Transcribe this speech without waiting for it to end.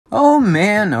Oh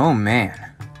man, oh man.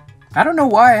 I don't know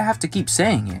why I have to keep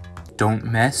saying it. Don't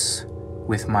mess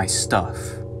with my stuff.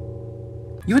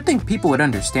 You would think people would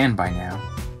understand by now,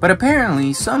 but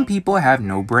apparently some people have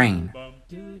no brain.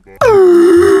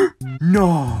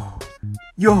 No.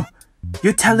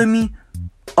 You're telling me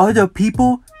other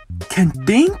people can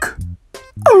think?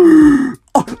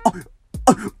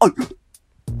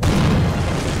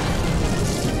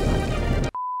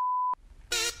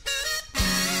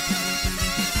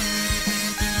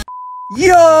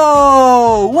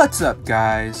 Yo! What's up,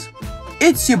 guys?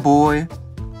 It's your boy,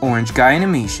 Orange Guy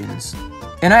Animations,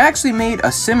 and I actually made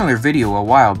a similar video a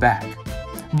while back.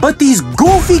 But these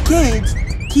goofy kids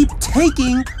keep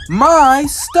taking my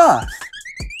stuff.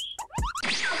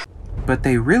 But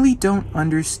they really don't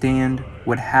understand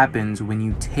what happens when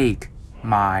you take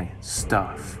my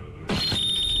stuff.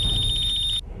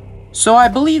 So I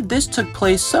believe this took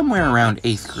place somewhere around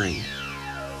 8th grade.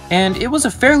 And it was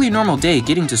a fairly normal day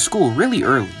getting to school really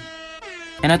early.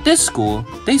 And at this school,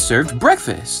 they served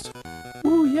breakfast.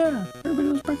 Ooh yeah, everybody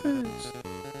loves breakfast.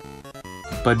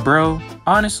 But bro,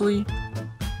 honestly,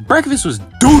 breakfast was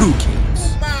doo-doo cakes.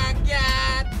 Oh my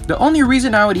god! The only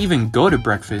reason I would even go to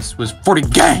breakfast was for the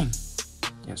gang.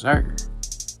 Yes sir.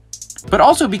 But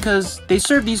also because they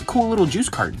served these cool little juice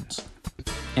cartons.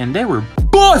 And they were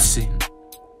bussin'.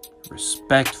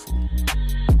 Respectful.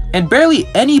 And barely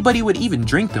anybody would even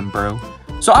drink them, bro.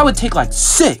 So I would take like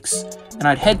 6, and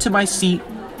I'd head to my seat,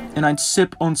 and I'd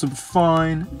sip on some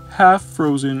fine,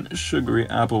 half-frozen, sugary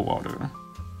apple water.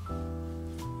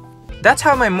 That's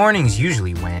how my mornings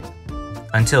usually went,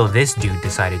 until this dude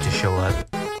decided to show up.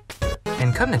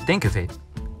 And come to think of it,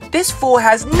 this fool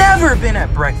has never been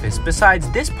at breakfast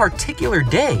besides this particular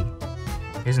day.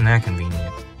 Isn't that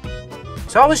convenient?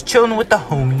 So I was chilling with the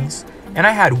homies, and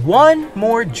I had one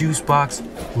more juice box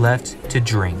left to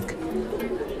drink.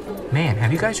 Man,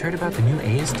 have you guys heard about the new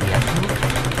ASDF move?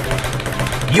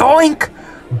 Yoink!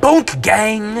 Bonk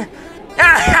gang!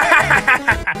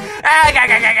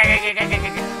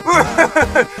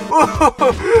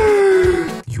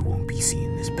 You won't be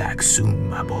seeing this back soon,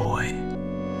 my boy.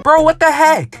 Bro, what the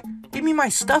heck? Give me my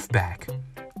stuff back.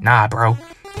 Nah, bro.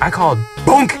 I called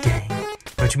bonk gang,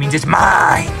 which means it's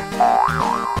mine.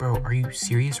 Bro, are you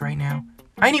serious right now?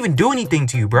 I ain't even do anything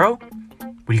to you, bro.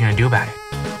 What are you gonna do about it?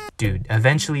 Dude,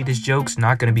 eventually this joke's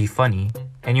not gonna be funny,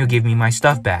 and you'll give me my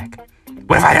stuff back.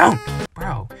 What if I don't?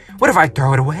 Bro, what if I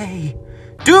throw it away?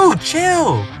 Dude,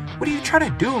 chill! What are you trying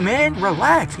to do, man?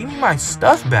 Relax, give me my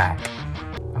stuff back.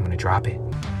 I'm gonna drop it.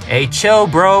 Hey, chill,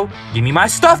 bro. Give me my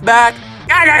stuff back.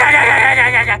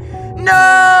 No!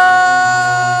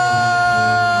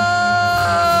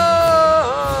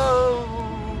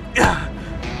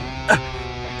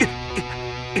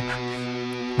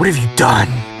 What have you done?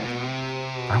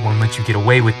 I won't let you get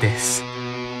away with this.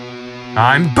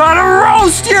 I'm about to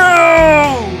roast you!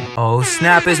 Oh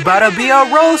snap, it's about to be a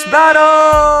roast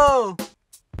battle!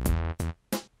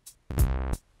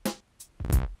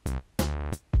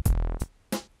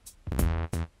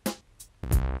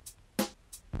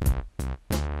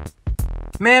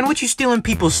 Man, what you stealing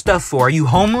people's stuff for? Are you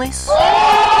homeless?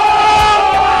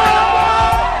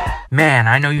 Man,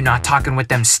 I know you're not talking with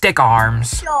them stick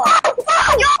arms.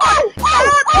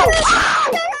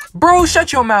 Bro,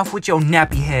 shut your mouth with your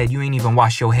nappy head. You ain't even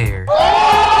wash your hair.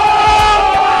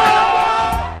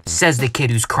 Says the kid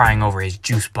who's crying over his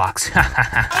juice box.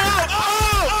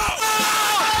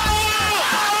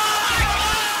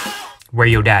 Where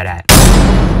your dad at?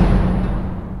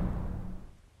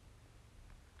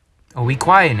 Oh, we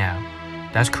quiet now.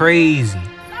 That's crazy.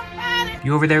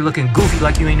 You over there looking goofy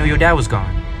like you ain't know your dad was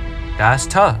gone. That's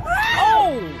tough.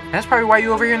 That's probably why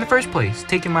you over here in the first place,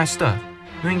 taking my stuff.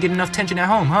 You ain't getting enough tension at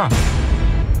home, huh?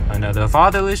 Another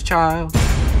fatherless child.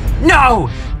 No!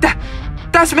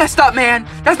 That's messed up, man!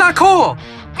 That's not cool!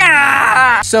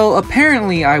 Ah! So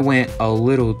apparently I went a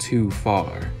little too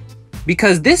far.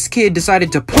 Because this kid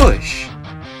decided to push.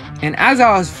 And as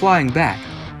I was flying back,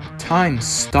 time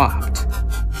stopped.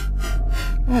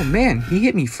 Oh man, he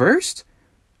hit me first?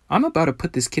 I'm about to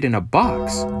put this kid in a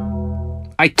box.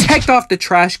 I teched off the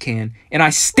trash can, and I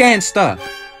stanced up.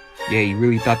 Yeah, you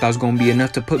really thought that was gonna be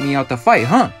enough to put me out the fight,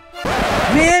 huh?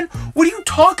 Man, what are you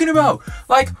talking about?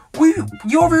 Like,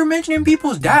 you over here mentioning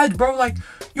people's dads, bro. Like,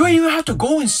 you ain't even have to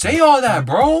go and say all that,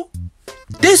 bro.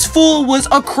 This fool was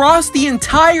across the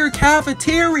entire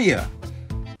cafeteria.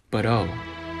 But oh,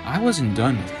 I wasn't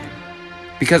done with him.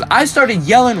 Because I started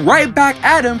yelling right back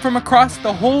at him from across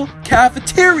the whole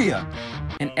cafeteria.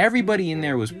 And everybody in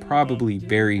there was probably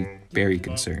very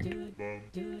concerned.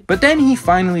 But then he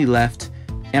finally left,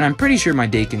 and I'm pretty sure my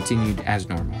day continued as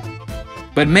normal.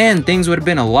 But man, things would have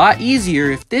been a lot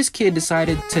easier if this kid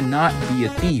decided to not be a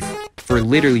thief for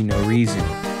literally no reason.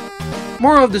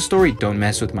 Moral of the story, don't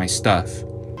mess with my stuff.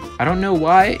 I don't know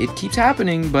why it keeps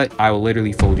happening, but I will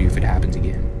literally fold you if it happens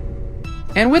again.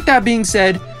 And with that being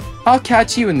said, I'll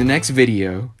catch you in the next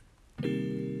video.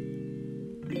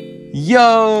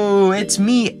 Yo, it's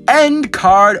me, End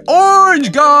Card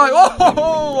Orange Guy.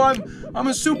 Oh, I'm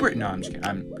a super. No, I'm just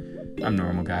kidding. I'm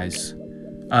normal, guys.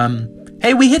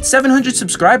 Hey, we hit 700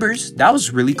 subscribers. That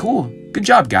was really cool. Good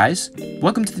job, guys.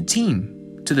 Welcome to the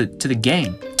team, to the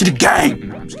gang, to the gang.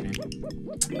 No, I'm just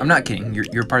kidding. I'm not kidding.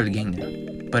 You're part of the gang now.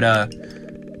 But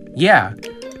yeah.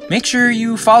 Make sure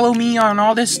you follow me on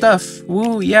all this stuff.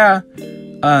 Woo, yeah.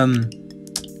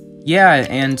 Yeah,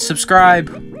 and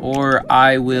subscribe. Or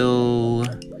I will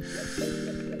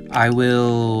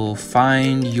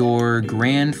find your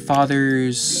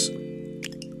grandfather's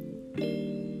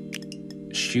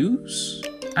shoes?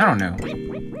 I don't know.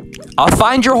 I'll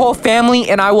find your whole family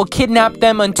and I will kidnap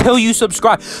them until you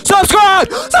subscribe.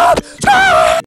 Subscribe! Subscribe!